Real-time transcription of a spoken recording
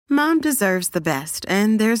Mom deserves the best,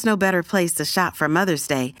 and there's no better place to shop for Mother's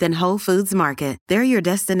Day than Whole Foods Market. They're your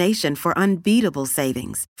destination for unbeatable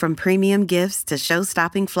savings, from premium gifts to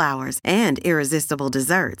show-stopping flowers and irresistible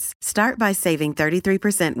desserts. Start by saving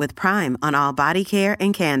 33% with Prime on all body care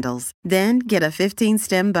and candles. Then get a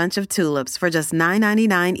 15-stem bunch of tulips for just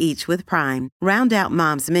 $9.99 each with Prime. Round out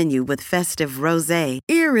Mom's menu with festive rosé,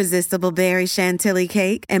 irresistible berry chantilly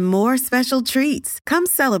cake, and more special treats. Come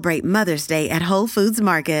celebrate Mother's Day at Whole Foods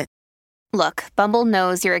Market. Look, Bumble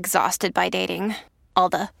knows you're exhausted by dating. All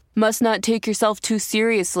the must not take yourself too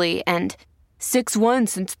seriously and 6'1"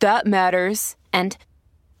 since that matters. And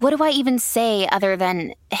what do I even say other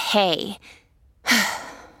than hey?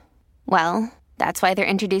 Well, that's why they're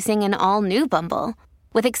introducing an all-new Bumble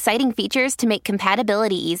with exciting features to make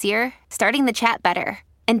compatibility easier, starting the chat better,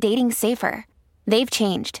 and dating safer. They've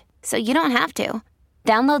changed, so you don't have to.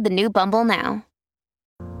 Download the new Bumble now.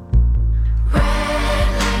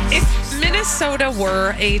 If Minnesota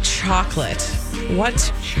were a chocolate,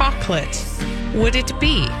 what chocolate would it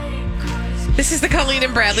be? This is the Colleen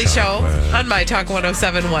and Bradley Show on My Talk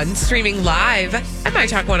 1071, streaming live at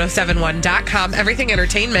MyTalk1071.com. Everything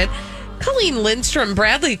Entertainment. Colleen Lindstrom,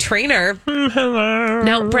 Bradley Trainer. Hello.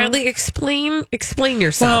 Now, Bradley, explain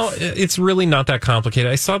yourself. Well, it's really not that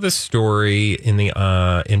complicated. I saw this story in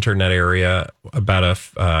the internet area about a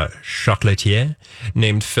chocolatier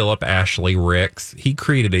named Philip Ashley Ricks. He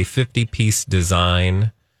created a 50-piece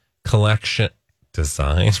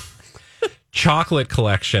chocolate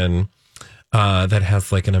collection that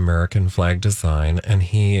has like an American flag design, and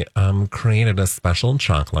he created a special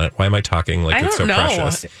chocolate. Why am I talking like it's so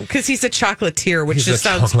precious? Because he's a chocolatier, which He's just a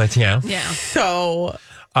sounds chocolatier. so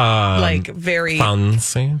like very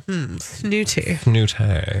fancy. snooty.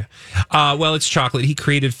 Well, it's chocolate. He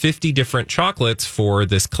created 50 different chocolates for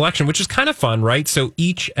this collection, which is kind of fun, right? So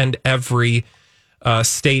each and every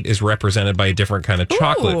state is represented by a different kind of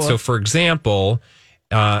chocolate. Ooh. So, for example,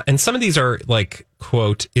 and some of these are like,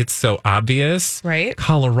 quote, it's so obvious. Right.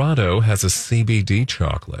 Colorado has a CBD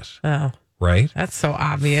chocolate. Oh, right. That's so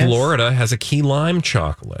obvious. Florida has a key lime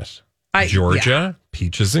chocolate. Georgia,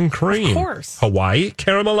 peaches and cream. Of course. Hawaii,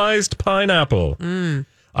 caramelized pineapple.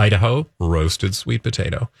 Idaho, roasted sweet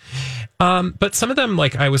potato. But some of them,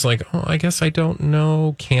 like, I was like, oh, I guess I don't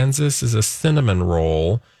know. Kansas is a cinnamon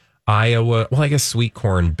roll. Iowa, well, I guess sweet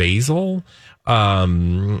corn basil.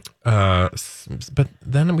 But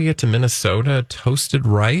then we get to Minnesota, toasted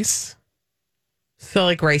rice. So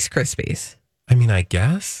like Rice Krispies. I mean, I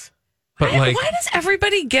guess. But why does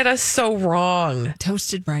everybody get us so wrong?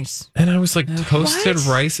 Toasted rice. And I was like, toasted What?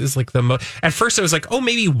 rice is like the most. At first, I was like, oh,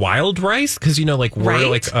 maybe wild rice, because like we're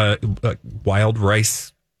like a wild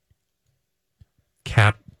rice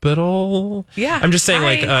capital. Yeah, I'm just saying,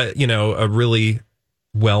 like a really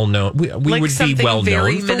well known. We Like would be something well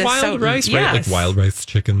very known for wild Minnesotan. rice, right? Like Yes. wild rice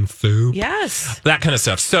chicken soup. Yes. That kind of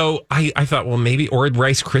stuff. So I thought, well, maybe, or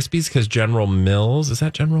Rice Krispies, because General Mills, is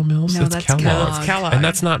that General Mills? No, that's Kellogg. It's Kellogg. And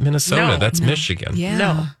that's not Minnesota. No. That's Michigan. Yeah.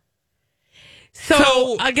 No.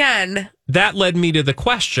 So again, that led me to the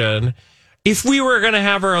question, if we were going to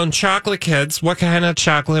have our own chocolate kids, what kind of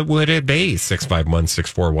chocolate would it be?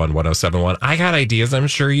 651-641-1071. I got ideas. I'm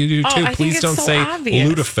sure you do too. I think Please it's don't so say obvious.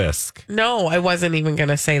 lutefisk. no, I wasn't even going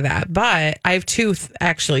to say that, but I have tooth. You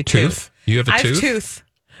have a I have tooth? tooth.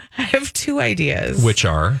 I have two ideas. Which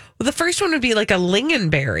are? Well, the first one would be like a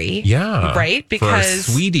lingonberry. Yeah. Right? For our Because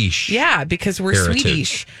Swedish. Yeah, because we're heritage.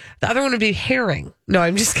 Swedish. The other one would be herring. No,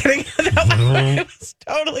 I'm just kidding. I was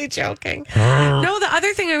totally joking. No, the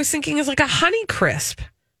other thing I was thinking is like a Honey Crisp.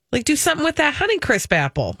 Like do something with that Honey Crisp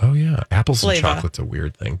apple. Oh, yeah. Apples Flavor. and chocolate's a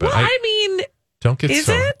weird thing. But Well, I mean, don't get is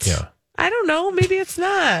so. it? Yeah. I don't know. Maybe it's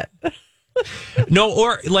not. No,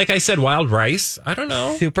 or like I said, wild rice. I don't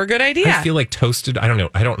know. Super good idea. I feel like toasted. I don't know.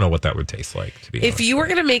 I don't know what that would taste like, to be honest. If you were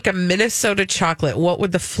going to make a Minnesota chocolate, what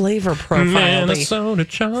would the flavor profile Minnesota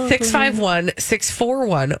chocolate.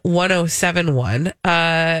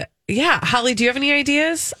 651-641-1071. Yeah. Holly, do you have any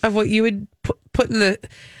ideas of what you would put in the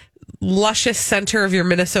luscious center of your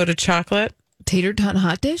Minnesota chocolate? Tater tot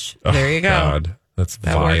hot dish? There you go. God, that's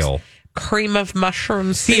That vile. works. Cream of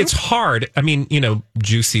mushroom soup. See, it's hard. I mean,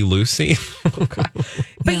 Juicy Lucy.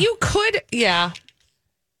 But you could, I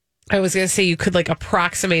was going to say you could like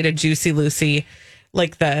approximate a Juicy Lucy,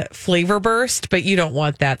 like the flavor burst, but you don't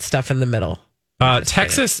want that stuff in the middle.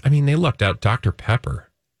 Texas, I mean, they lucked out Dr. Pepper.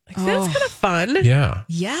 That's kind of fun. Yeah.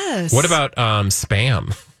 Yes. What about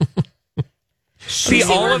Spam? See,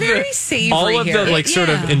 we're very savory here. like sort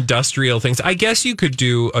of industrial things. I guess you could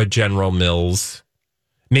do a General Mills,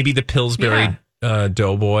 maybe the Pillsbury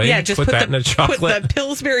Doughboy. Yeah, just put that in a chocolate. Put the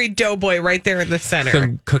Pillsbury Doughboy right there in the center.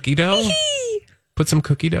 Some cookie dough. Put some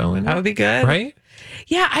cookie dough in That it. would be good. Right?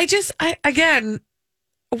 Yeah, again,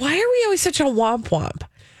 why are we always such a womp womp?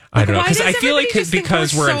 I don't know. why Because does I feel everybody like just think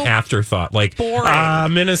because we're we're an so afterthought. Like,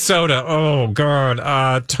 boring? Minnesota. Oh,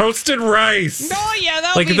 God. Toasted rice. Oh yeah,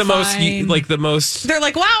 that Like the most, They're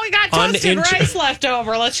like, wow, we got toasted Uninter- rice left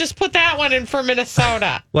over. Let's just put that one in for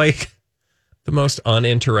Minnesota. like the most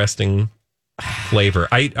uninteresting flavor.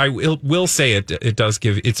 I will say it does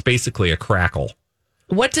give, it's basically a crackle.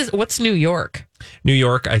 What's New York? New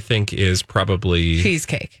York, I think, is probably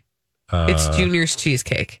Cheesecake. It's Junior's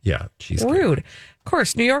cheesecake. Yeah, cheesecake. Rude. Of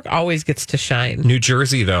course, New York always gets to shine. New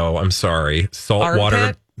Jersey, though, I'm sorry. Saltwater.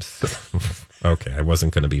 Armpit? Okay, I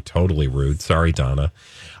wasn't going to be totally rude. Sorry, Donna.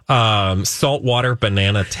 Saltwater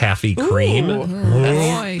banana taffy cream.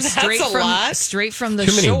 Boy, That's a lot. straight from the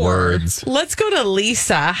Too many shore. words. Let's go to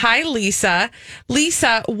Lisa. Hi, Lisa.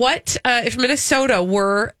 Lisa, what if Minnesota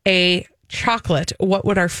were a chocolate? What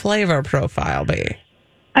would our flavor profile be?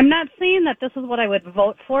 I'm not saying that this is what I would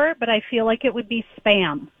vote for, but I feel like it would be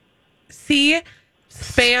Spam. See,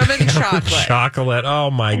 Spam and chocolate. Chocolate. Oh,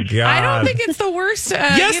 my God. I don't think it's the worst.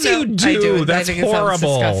 Yes, you do. I do. That's I think it sounds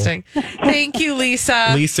horrible. disgusting. Thank you,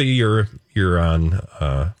 Lisa. Lisa, you're on.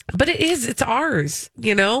 But it's ours,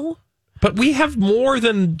 But we have more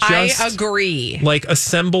than just I agree. like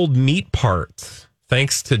assembled meat parts.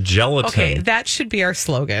 Thanks to gelatin. Okay, that should be our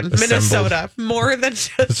slogan. Assembled. Minnesota, more than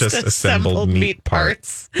just assembled meat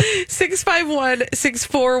parts.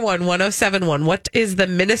 651-641-1071. What is the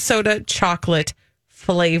Minnesota chocolate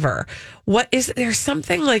flavor? What is there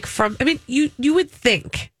something like from you would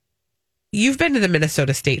think. You've been to the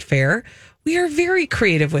Minnesota State Fair. We are very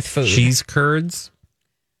creative with food. Cheese curds.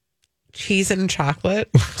 Cheese and chocolate.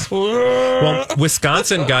 Well,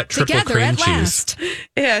 Wisconsin got triple Together cream at cheese. last.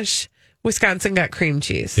 Ish. Wisconsin got cream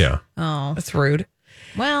cheese. Yeah. Oh That's rude.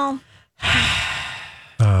 well,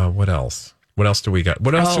 What else? What else do we got?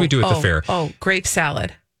 What else do we do at the fair? Oh, grape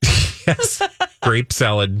salad. Yes. Grape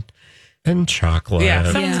salad and chocolate. Yeah.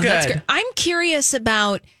 Sounds good. that's great. I'm curious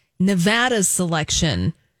about Nevada's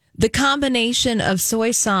selection, the combination of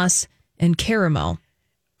soy sauce and caramel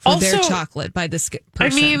for their Also, chocolate by this person. I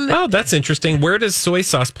mean, Oh, that's interesting. Where does soy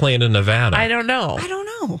sauce play into Nevada? I don't know. I don't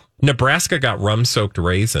know. Nebraska got rum-soaked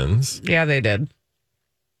raisins. Yeah, they did.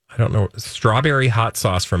 I don't know. Strawberry hot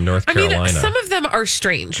sauce from North Carolina. Some of them are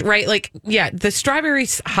strange, right? Like, yeah, the strawberry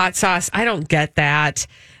hot sauce, I don't get that.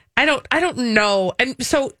 I don't know. And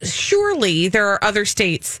so surely there are other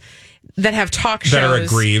states that have talk shows that are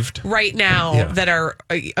aggrieved right now that are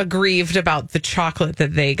aggrieved about the chocolate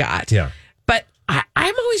that they got. Yeah. But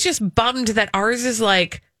I'm always just bummed that ours is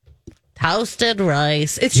like toasted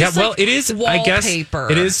rice. It's just it is. I guess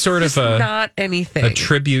wallpaper. it is sort It's of just not anything. a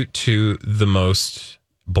tribute to the most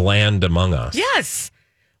bland among us. Yes.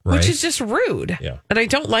 Right? Which is just rude. Yeah. And I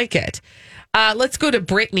don't like it. Let's go to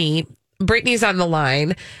Brittany. Brittany's on the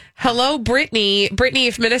line. Hello, Brittany. Brittany,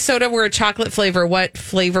 if Minnesota were a chocolate flavor, what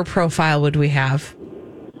flavor profile would we have?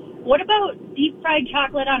 What about deep fried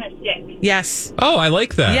chocolate on a stick? Yes. Oh, I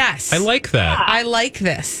like that. Yes. I like that. I like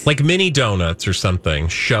this. Like mini donuts or something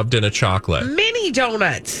shoved in a chocolate. Mini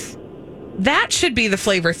donuts. That should be the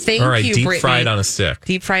flavor. Thank All right, you, deep Brittany. fried on a stick.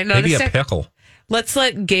 Deep fried on Maybe a stick. pickle. Let's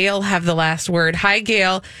let Gail have the last word. Hi,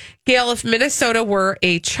 Gail. Gail, if Minnesota were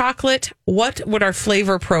a chocolate, what would our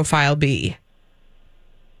flavor profile be?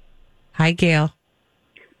 Hi, Gail.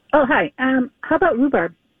 Oh, hi. How about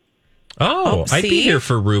rhubarb? Oh, I'd be see? here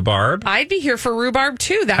for rhubarb. I'd be here for rhubarb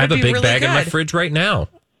too. That I have would a be big really bag good. in my fridge right now.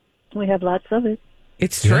 We have lots of it.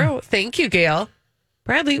 It's true. Thank you, Gail.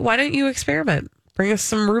 Bradley, why don't you experiment? Bring us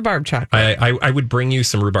some rhubarb chocolate. I would bring you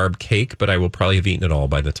some rhubarb cake, but I will probably have eaten it all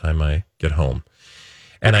by the time I get home.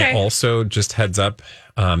 And I Okay. also, just heads up,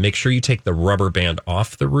 make sure you take the rubber band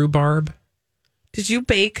off the rhubarb. Did you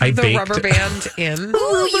bake I the baked- rubber band in?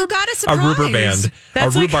 Ooh, you got a A surprise. rubber band.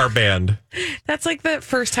 That's a like- rhubarb band. That's like the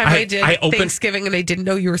first time I did I opened- Thanksgiving and I didn't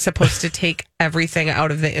know you were supposed to take everything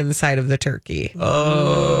out of the inside of the turkey.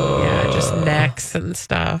 Oh. Yeah, just necks and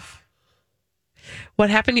stuff. What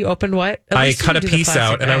happened? You opened what? At I least you cut a didn't do the piece plastic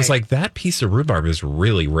out and I was bag. like, that piece of rhubarb is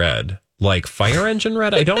really red. Like fire engine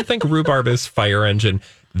red? I don't think rhubarb is fire engine.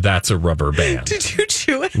 That's a rubber band. Did you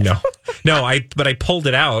chew it? No, but I pulled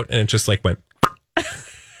it out and it just like went. I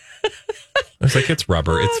was like, it's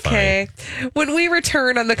rubber. It's Okay. When we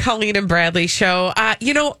return on the Colleen and Bradley show,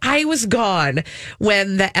 I was gone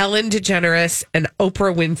when the Ellen DeGeneres and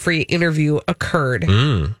Oprah Winfrey interview occurred.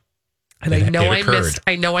 fine. And I know it occurred.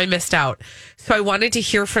 I missed out. So I wanted to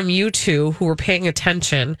hear from you two who were paying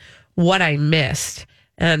attention what I missed.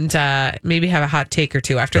 and maybe have a hot take or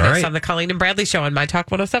two after All this right. on the Colleen and Bradley Show on My Talk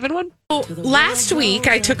 107.1. So, last week,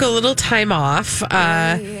 I took a little time off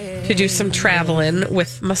to do some traveling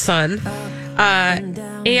with my son,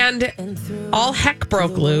 and all heck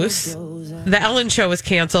broke loose. The Ellen Show was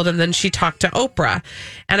canceled, and then she talked to Oprah,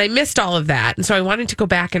 and I missed all of that. And so I wanted to go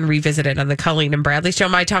back and revisit it on the Colleen and Bradley Show,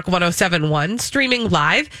 My Talk 107.1, streaming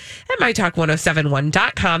live at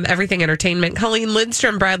MyTalk1071.com. Everything Entertainment. Colleen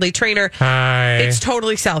Lindstrom, Bradley Trainer. Hi. It's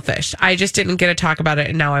totally selfish. I just didn't get to talk about it,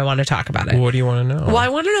 and now I want to talk about it. What do you want to know? Well, I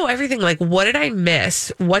want to know everything. Like, what did I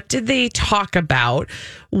miss? What did they talk about?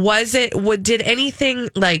 Did anything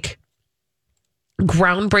like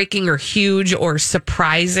groundbreaking or huge or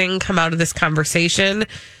surprising come out of this conversation,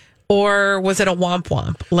 or was it a womp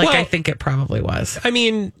womp like I think it probably was? I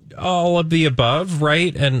mean, all of the above,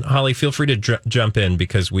 right? And Holly, feel free to jump in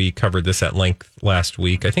because we covered this at length last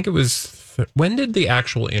week. I think it was when did the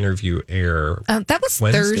actual interview air? That was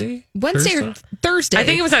Wednesday. Thursday. I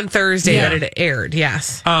think it was on Thursday that it aired.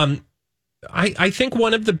 Yes. I think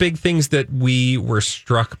one of the big things that we were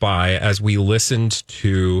struck by as we listened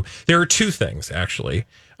to, there are two things, actually.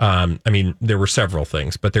 I mean, there were several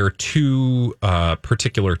things, but there are two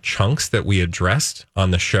particular chunks that we addressed on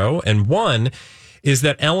the show. And one is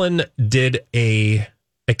that Ellen did a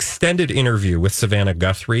extended interview with Savannah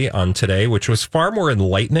Guthrie on Today, which was far more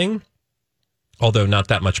enlightening, although not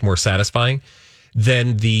that much more satisfying,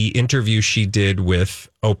 than the interview she did with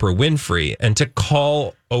Oprah Winfrey. And to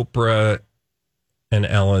call Oprah and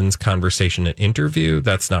Ellen's conversation an interview,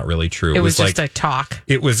 that's not really true. It was just like a talk.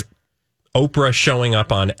 It was Oprah showing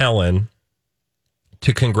up on Ellen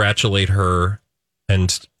to congratulate her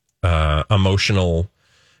and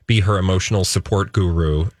be her emotional support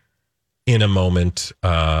guru in a moment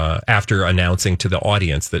after announcing to the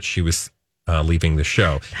audience that she was leaving the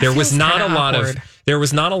show. There was not a lot of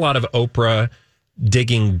Oprah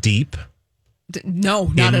digging deep No,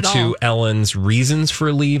 not at all. into Ellen's reasons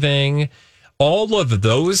for leaving. All of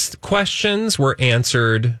those questions were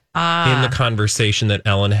answered in the conversation that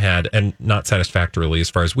Ellen had, and not satisfactorily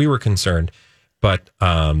as far as we were concerned, but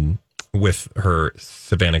with her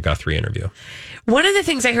Savannah Guthrie interview. One of the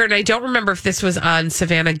things I heard, and I don't remember if this was on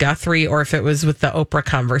Savannah Guthrie or if it was with the Oprah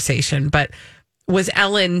conversation, but was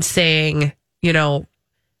Ellen saying,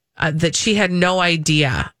 that she had no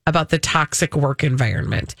idea about the toxic work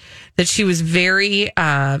environment, that she was very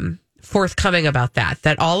forthcoming about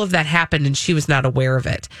that all of that happened and she was not aware of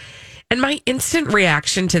it. And my instant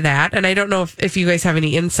reaction to that, and I don't know if you guys have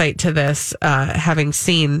any insight to this, having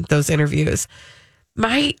seen those interviews,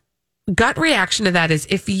 my gut reaction to that is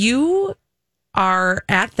if you are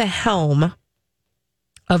at the helm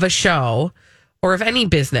of a show or of any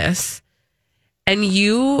business and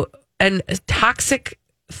toxic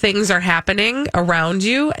things are happening around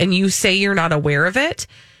you and you say you're not aware of it,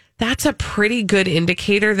 that's a pretty good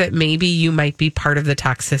indicator that maybe you might be part of the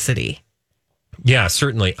toxicity. Yeah,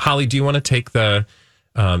 certainly. Holly, do you want to take the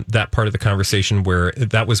that part of the conversation where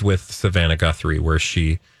that was with Savannah Guthrie, where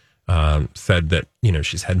she said that,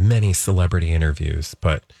 she's had many celebrity interviews,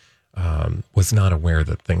 but was not aware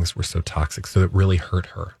that things were so toxic. So it really hurt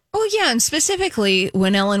her. Oh, yeah. And specifically,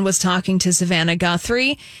 when Ellen was talking to Savannah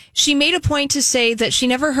Guthrie, she made a point to say that she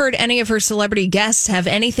never heard any of her celebrity guests have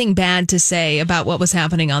anything bad to say about what was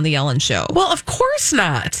happening on The Ellen Show. Well, of course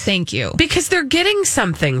not. Thank you. Because they're getting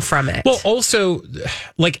something from it. Well, also,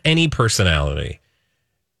 like any personality,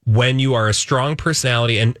 when you are a strong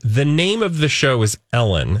personality, and the name of the show is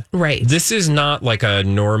Ellen, right? This is not like a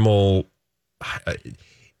normal...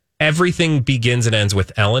 Everything begins and ends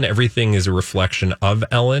with Ellen. Everything is a reflection of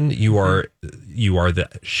Ellen. She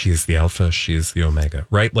is the alpha, she is the omega,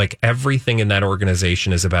 right? Like everything in that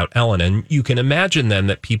organization is about Ellen. And you can imagine then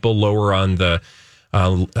that people lower on the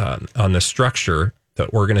structure, the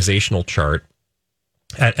organizational chart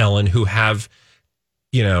at Ellen, who have,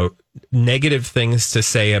 negative things to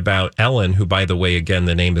say about Ellen, who, by the way, again,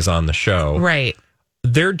 the name is on the show. Right.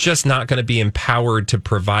 They're just not going to be empowered to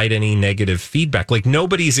provide any negative feedback. Like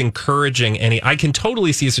nobody's encouraging I can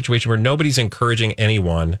totally see a situation where nobody's encouraging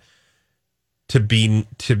anyone to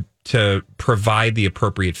provide the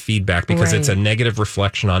appropriate feedback because it's a negative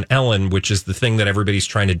reflection on Ellen, which is the thing that everybody's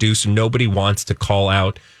trying to do. So nobody wants to call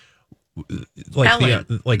out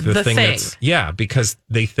the thing that's, because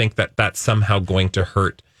they think that that's somehow going to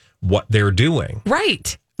hurt what they're doing.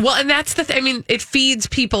 Right. Well, and that's the thing. I mean, it feeds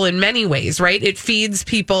people in many ways, right? It feeds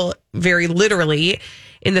people very literally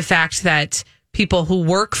in the fact that people who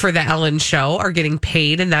work for the Ellen Show are getting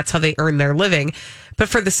paid and that's how they earn their living. But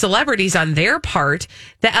for the celebrities on their part,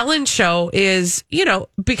 the Ellen Show is,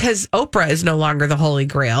 because Oprah is no longer the Holy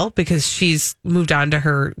Grail because she's moved on to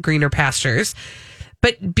her greener pastures.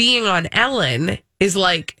 But being on Ellen is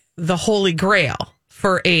like the holy grail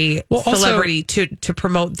for a celebrity to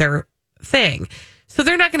promote their thing. So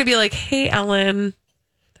they're not going to be like, hey, Ellen,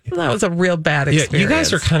 that was a real bad experience. Yeah, you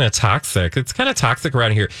guys are kind of toxic. It's kind of toxic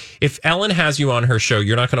around here. If Ellen has you on her show,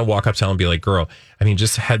 you're not going to walk up to Ellen and be like, girl, I mean,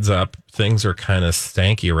 just heads up, things are kind of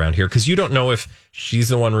stanky around here. Because you don't know if she's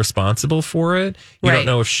the one responsible for it. You don't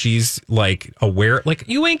know if she's like aware. Like,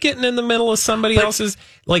 you ain't getting in the middle of somebody else's.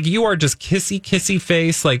 Like, you are just kissy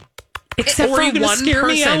face. Like, except for one scare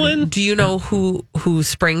person. Me, Ellen? Do you know who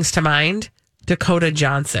springs to mind? Dakota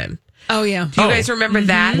Johnson. Oh, yeah. Do you guys remember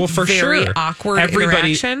that? Well, for very sure. awkward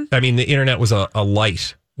interaction? I mean, the internet was a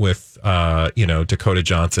light with, Dakota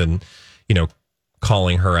Johnson,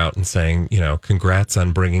 calling her out and saying, congrats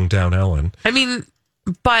on bringing down Ellen. I mean,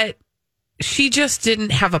 but she just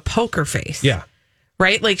didn't have a poker face. Yeah.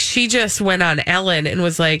 Right? Like, she just went on Ellen and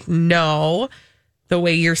was like, no, the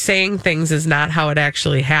way you're saying things is not how it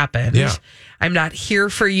actually happened. Yeah. I'm not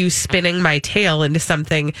here for you spinning my tail into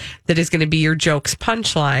something that is going to be your joke's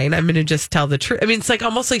punchline. I'm going to just tell the truth. I mean, it's like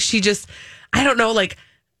almost like she just, I don't know, like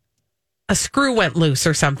a screw went loose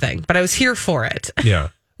or something, but I was here for it. Yeah.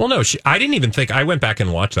 Well, no, I didn't even think, I went back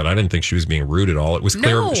and watched that. I didn't think she was being rude at all. It was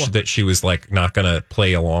clear that she was like not going to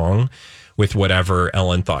play along with whatever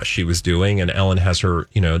Ellen thought she was doing. And Ellen has her,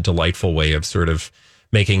 delightful way of sort of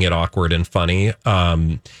making it awkward and funny.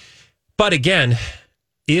 But again,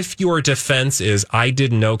 if your defense is, I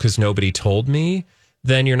didn't know because nobody told me,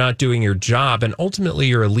 then you're not doing your job. And ultimately,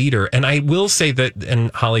 you're a leader. And I will say that,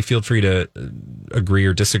 and Holly, feel free to agree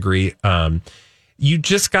or disagree. You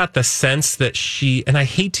just got the sense that she, and I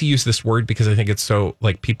hate to use this word because I think it's so,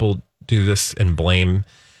 like, people do this and blame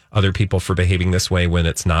other people for behaving this way when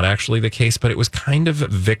it's not actually the case. But it was kind of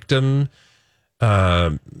victim.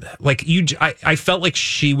 I felt like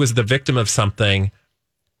she was the victim of something.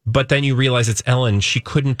 But then you realize it's Ellen. She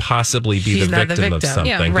couldn't possibly be the victim of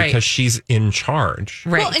something because she's in charge.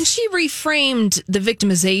 Right. Well, and she reframed the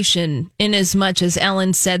victimization in as much as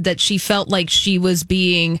Ellen said that she felt like she was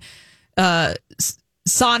being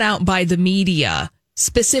sought out by the media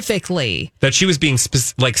specifically. That she was being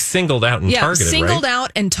singled out and targeted, singled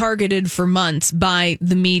out and targeted for months by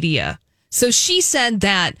the media. So she said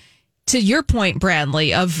that, to your point,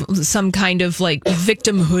 Bradley, of some kind of like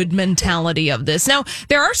victimhood mentality of this. Now,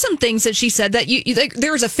 there are some things that she said that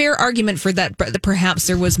there was a fair argument for that perhaps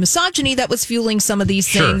there was misogyny that was fueling some of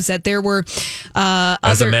these things, that there were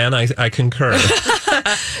as a man, I concur.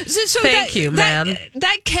 Thank you, man.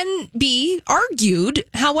 That can be argued.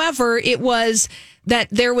 However, it was that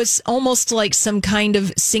there was almost like some kind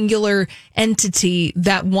of singular entity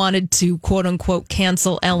that wanted to, quote unquote,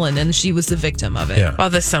 cancel Ellen, and she was the victim of it. Yeah.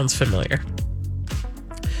 Well, this sounds familiar.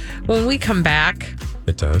 When we come back,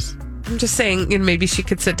 it does. I'm just saying, maybe she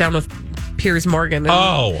could sit down with Piers Morgan. And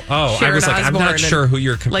I was like, I'm not sure who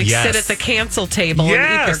you're sit at the cancel table and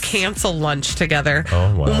eat their cancel lunch together.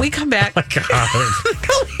 Oh, wow. When we come back,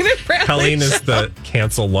 Colleen is the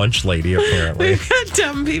cancel lunch lady, apparently. We've got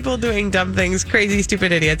dumb people doing dumb things, crazy,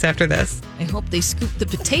 stupid idiots after this. I hope they scoop the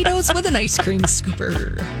potatoes with an ice cream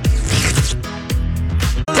scooper.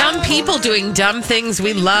 Dumb people doing dumb things.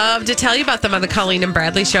 We love to tell you about them on the Colleen and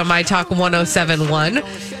Bradley Show, My Talk 1071.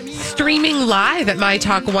 Streaming live at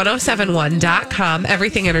mytalk1071.com.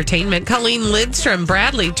 Everything Entertainment. Colleen Lidstrom,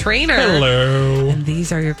 Bradley Trainer. Hello. And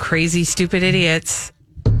these are your crazy, stupid idiots.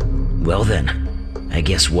 Well then, I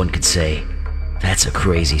guess one could say, that's a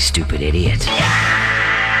crazy, stupid idiot.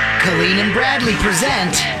 Colleen and Bradley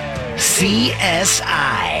present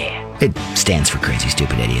CSI. It stands for Crazy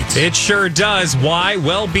Stupid Idiots. It sure does. Why?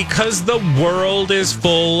 Well, because the world is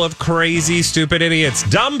full of crazy, stupid idiots.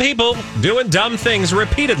 Dumb people doing dumb things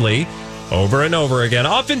repeatedly over and over again,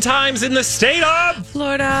 oftentimes in the state of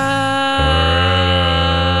Florida.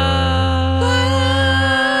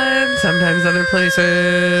 Sometimes other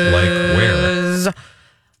places. Like where?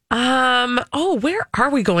 Where are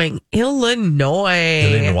we going?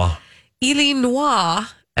 Illinois,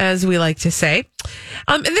 as we like to say.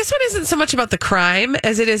 And this one isn't so much about the crime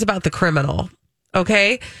as it is about the criminal.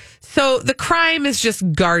 Okay. So the crime is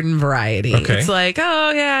just garden variety. Okay. It's like,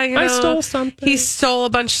 I stole something. He stole a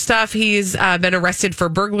bunch of stuff. He's been arrested for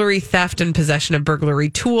burglary, theft, and possession of burglary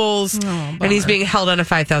tools. And he's being held on a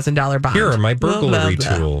 $5,000 bond. Here are my burglary blah, blah,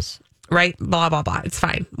 blah. tools. Right? Blah, blah, blah. It's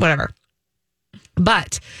fine. Whatever.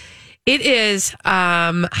 But it is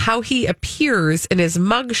how he appears in his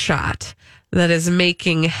mugshot that is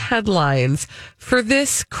making headlines for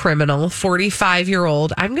this criminal,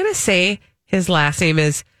 45-year-old. I'm going to say his last name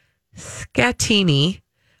is Scattini,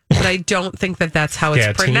 but I don't think that that's how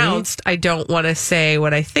it's pronounced. I don't want to say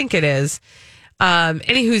what I think it is.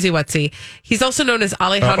 Any whoozy whatsy. He's also known as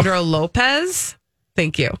Alejandro Lopez.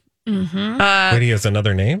 Thank you. Wait, he has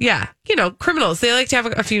another name? Yeah. Criminals. They like to have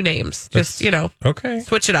a few names. Just, Okay.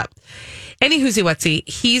 switch it up. Any whoozy whatsy.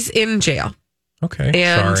 He's in jail. Okay.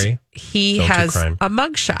 And Sorry. he Don't do has crime. a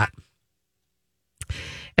mugshot.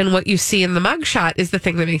 And what you see in the mugshot is the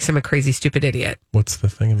thing that makes him a crazy, stupid idiot. What's the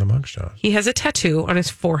thing in the mugshot? He has a tattoo on his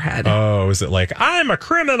forehead. Oh, is it like, I'm a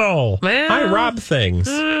criminal. Well, I rob things.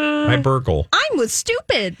 I burgle. I'm with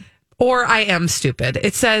stupid. Or I am stupid.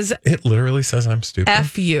 It says It literally says I'm stupid.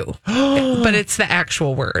 F you, but it's the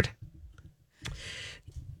actual word.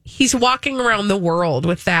 He's walking around the world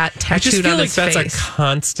with that I just tattooed feel on like his that's face. a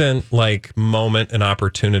constant moment and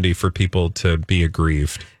opportunity for people to be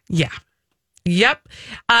aggrieved. Yeah. Yep.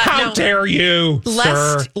 How now, dare you,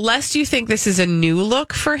 sir? lest you think this is a new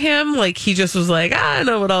look for him, like he just was like, I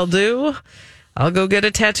know what I'll do. I'll go get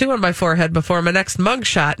a tattoo on my forehead before my next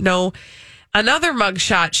mugshot. No, another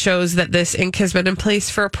mugshot shows that this ink has been in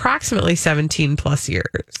place for approximately 17 plus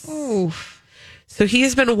years. Oof. So he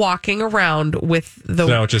has been walking around with the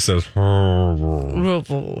Now it just says,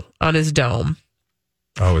 oh, on his dome.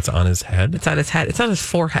 it's on his head? It's on his head. It's on his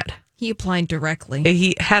forehead. He applied directly.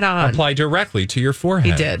 He head on. Apply directly to your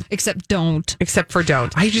forehead. He did, Except don't. except for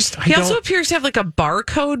don't. He also appears to have like a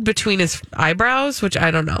barcode between his eyebrows, which I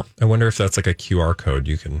don't know. I wonder if that's like a QR code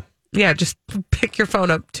you can. Yeah, just pick your phone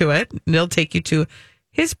up to it, and it'll take you to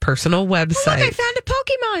his personal website. Look, I found a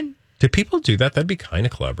Pokemon. Do people do that? That'd be kind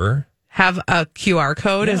of clever. Have a QR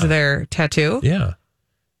code as their tattoo. Yeah.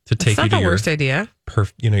 To take It's not you to the your worst idea.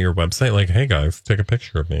 your website. Like, hey guys, take a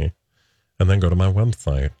picture of me, and then go to my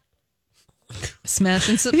website. Smash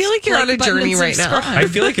and subscribe. I feel like you're on a journey right now. I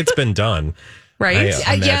feel like it's been done. Right?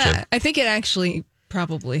 I Yeah, imagine. I think it actually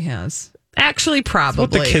probably has. Actually, probably.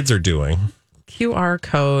 What the kids are doing. QR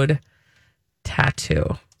code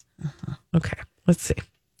tattoo. Okay, let's see.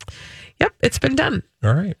 Yep, it's been done.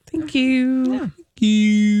 All right. Thank you. Thank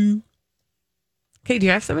you. Okay, do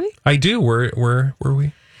you have somebody? I do. Where were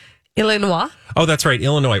we? Illinois. Oh, that's right,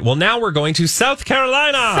 Illinois. Well, now we're going to South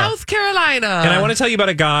Carolina. South Carolina. And I want to tell you about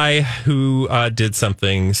a guy who did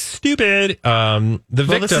something stupid. The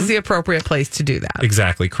victim. This is the appropriate place to do that.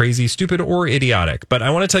 Exactly. Crazy, stupid, or idiotic. But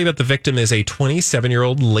I want to tell you about the victim is a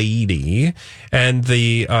 27-year-old lady. And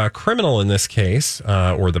the criminal in this case,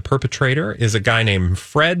 or the perpetrator, is a guy named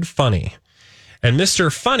Fred Funny. And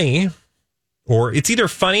Mr. Funny, or it's either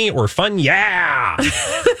funny or fun, yeah.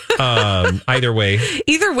 Either way.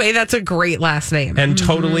 Either way, that's a great last name. And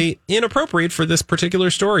totally inappropriate for this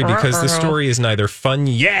particular story because the story is neither fun,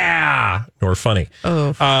 yeah, nor funny.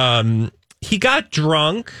 Oh. He got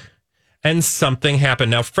drunk and something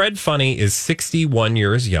happened. Now, Fred Funny is 61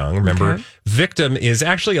 years young. Remember, victim is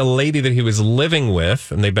actually a lady that he was living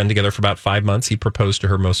with, and they've been together for about 5 months. He proposed to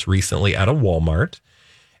her most recently at a Walmart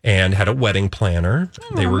and had a wedding planner.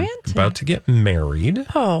 They were about to get married.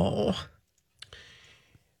 Oh.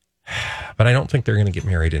 But I don't think they're going to get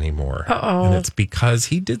married anymore. Uh-oh. And it's because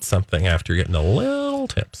he did something after getting a little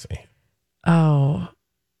tipsy. Oh.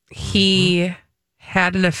 He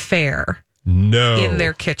had an affair No. in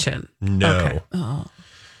their kitchen. No. Okay.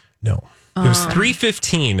 No. It was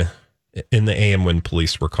 3:15 in the AM when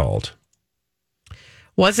police were called.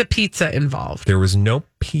 Was a pizza involved? There was no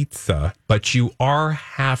pizza, but you are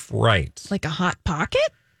half right. Like a Hot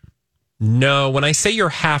Pocket? No, when I say you're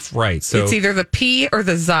half right, so It's either the P or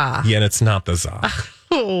the za. yeah, and it's not the za.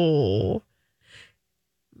 Oh.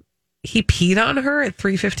 He peed on her at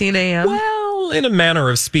 3:15 a.m.? Well, in a manner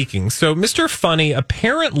of speaking. So Mr. Funny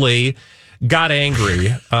apparently got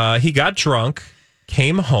angry. He got drunk,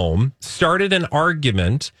 came home, started an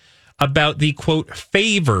argument about the, quote,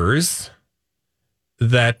 favors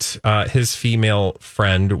that his female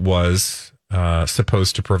friend was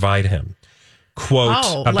supposed to provide him.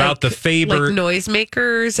 Quote, about the favor. Like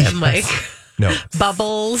noisemakers and like no,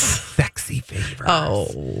 bubbles. sexy favors.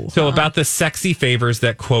 Oh. So about the sexy favors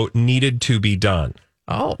that, quote, needed to be done.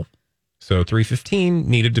 Oh. So 3:15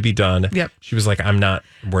 needed to be done. Yep. She was like, we're not.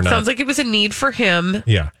 Sounds like it was a need for him.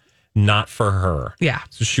 Yeah. Not for her. Yeah.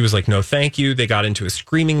 So she was like, no, thank you. They got into a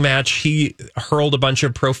screaming match. He hurled a bunch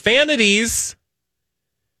of profanities,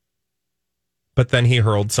 but then he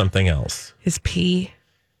hurled something else. His pee.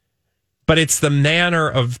 But it's the manner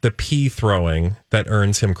of the pee throwing that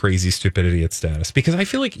earns him crazy, stupid idiot status. Because I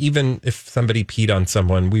feel like even if somebody peed on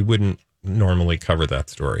someone, we wouldn't normally cover that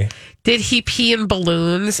story. Did he pee in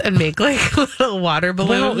balloons and make like little water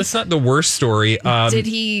balloons? Well, it's not the worst story. Did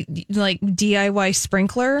he like DIY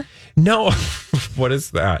sprinkler? No. What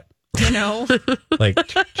is that? You know? Like,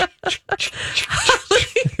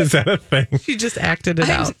 is that a thing? She just acted it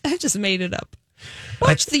out. I just made it up.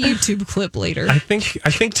 Watch the YouTube clip later. I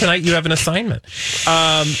think tonight you have an assignment.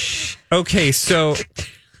 Okay, so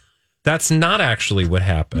that's not actually what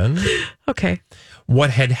happened. Okay. What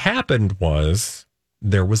had happened was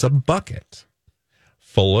there was a bucket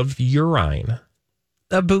full of urine.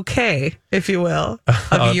 A bouquet, if you will,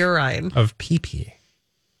 of urine. Of pee-pee.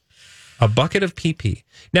 A bucket of pee-pee.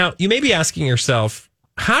 Now, you may be asking yourself,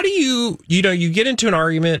 how do you get into an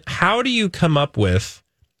argument, how do you come up with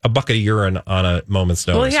a bucket of urine on a moment's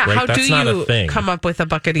notice? Well, yeah, right? how That's do not you a thing. come up with a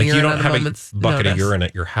bucket of urine you don't on a have moment's a bucket notice? of urine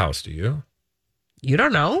at your house, do you? You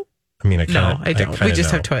don't know? I mean, I don't. We just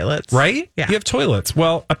know. have toilets. Right? Yeah. You have toilets.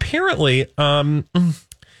 Well, apparently,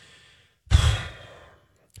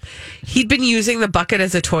 he'd been using the bucket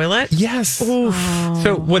as a toilet? yes.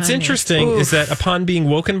 So what's interesting is that upon being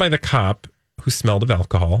woken by the cop who smelled of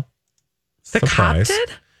alcohol, The surprise. cop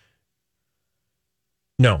did?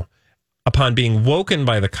 No. Upon being woken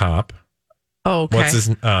by the cop, Oh, okay. what's his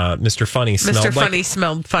Mr. Funny Mr. Funny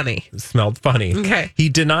smelled funny. smelled funny. Okay. He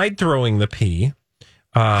denied throwing the pee.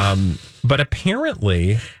 But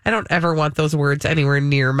apparently, I don't ever want those words anywhere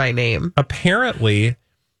near my name.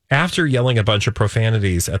 After yelling a bunch of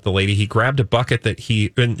profanities at the lady, he grabbed a bucket that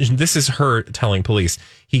and this is her telling police,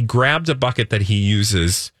 he grabbed a bucket that he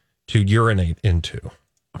uses to urinate into.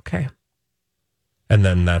 Okay. And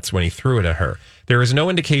then that's when he threw it at her. There is no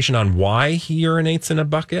indication on why he urinates in a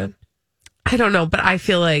bucket. I don't know, but I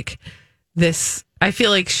feel like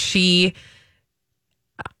she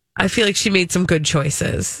made some good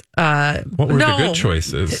choices. What were the good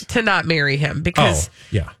choices? To not marry him, because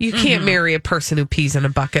you can't marry a person who pees in a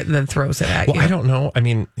bucket and then throws it at you. Well, I don't know. I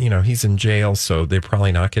mean, he's in jail, so they're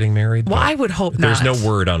probably not getting married. Well, I would hope there's not. no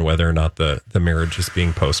word on whether or not the marriage is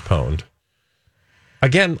being postponed.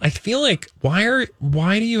 Again, I feel like why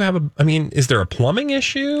do you have is there a plumbing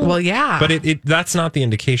issue? Well, yeah. But that's not the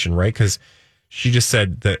indication, right? Because she just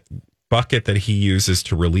said that bucket that he uses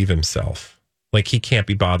to relieve himself. Like, he can't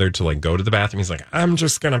be bothered to go to the bathroom. He's like, I'm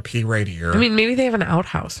just going to pee right here. I mean, maybe they have an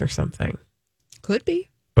outhouse or something. Could be.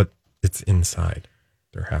 But it's inside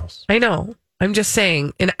their house. I know. I'm just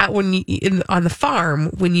saying, on the farm,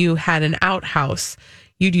 when you had an outhouse,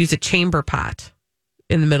 you'd use a chamber pot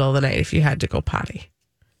in the middle of the night if you had to go potty.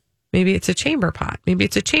 Maybe it's a chamber pot. Maybe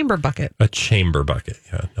it's a chamber bucket. A chamber bucket.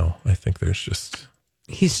 Yeah, no, I think there's just...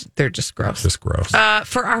 They're just gross. Just gross.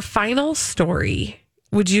 For our final story,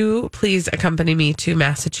 would you please accompany me to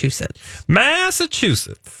Massachusetts?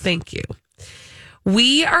 Massachusetts. Thank you.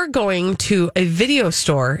 We are going to a video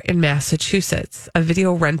store in Massachusetts, a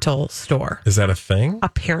video rental store. Is that a thing?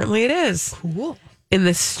 Apparently it is. Cool. In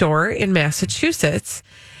this store in Massachusetts.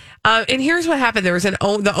 And here's what happened. There was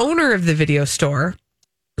the owner of the video store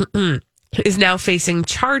is now facing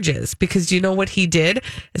charges because do you know what he did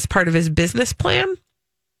as part of his business plan?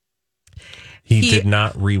 He did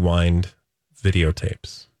not rewind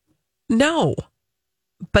videotapes. No.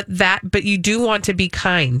 But you do want to be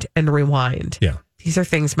kind and rewind. Yeah. These are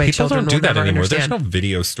things my People children don't do will that never anymore. understand. There's no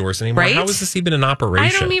video stores anymore. Right? How is this even an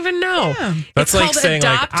operation? I don't even know. Yeah. That's It's like called saying,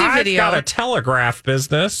 Adopt a I've Video. got a telegraph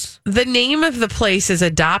business. The name of the place is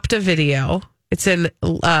Adopt a Video. It's in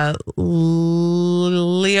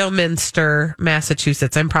Leominster,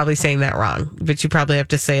 Massachusetts. I'm probably saying that wrong, but you probably have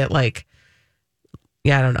to say it I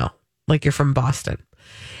don't know, like you're from Boston.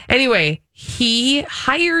 Anyway, he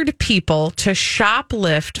hired people to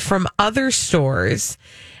shoplift from other stores,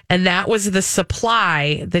 and that was the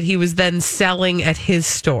supply that he was then selling at his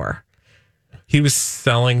store. He was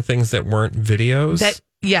selling things that weren't videos?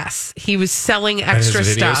 Yes, he was selling extra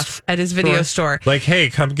stuff at his video store. Like, hey,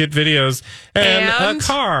 come get videos and a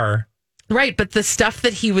car. Right, but the stuff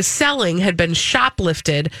that he was selling had been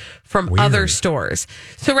shoplifted from other stores.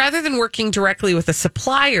 So rather than working directly with a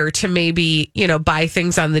supplier to maybe, buy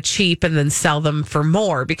things on the cheap and then sell them for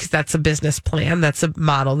more, because that's a business plan, that's a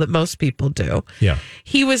model that most people do. Yeah.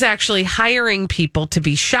 He was actually hiring people to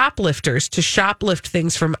be shoplifters, to shoplift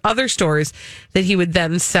things from other stores that he would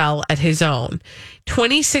then sell at his own.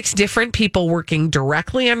 26 different people working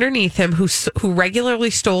directly underneath him who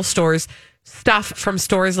regularly stole stuff from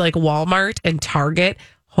stores like Walmart and Target,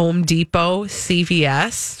 Home Depot,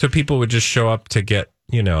 CVS. So people would just show up to get,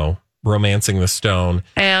 Romancing the Stone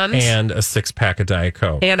and a 6-pack of Diet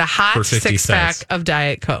Coke. And a hot for 50 6-pack cents. of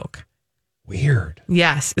Diet Coke. Weird.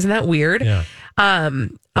 Yes. Isn't that weird? Yeah.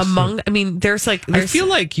 There's I feel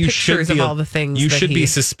like you should pictures be of all the things you that should be he-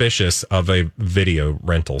 suspicious of a video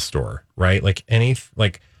rental store, right?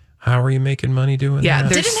 How are you making money doing Yeah, that?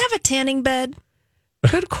 there's- Didn't have a tanning bed.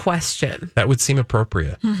 Good question. That would seem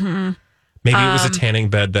appropriate. Mm-hmm. Maybe it was a tanning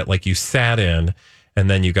bed that you sat in and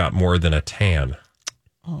then you got more than a tan.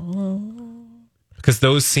 Because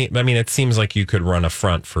those seem, I mean, it seems like you could run a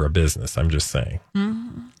front for a business. I'm just saying.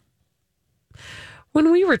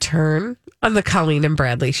 When we return on the Colleen and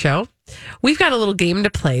Bradley show, we've got a little game to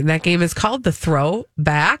play. That game is called the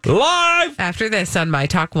Throwback. Live! After this on My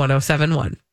Talk 1071.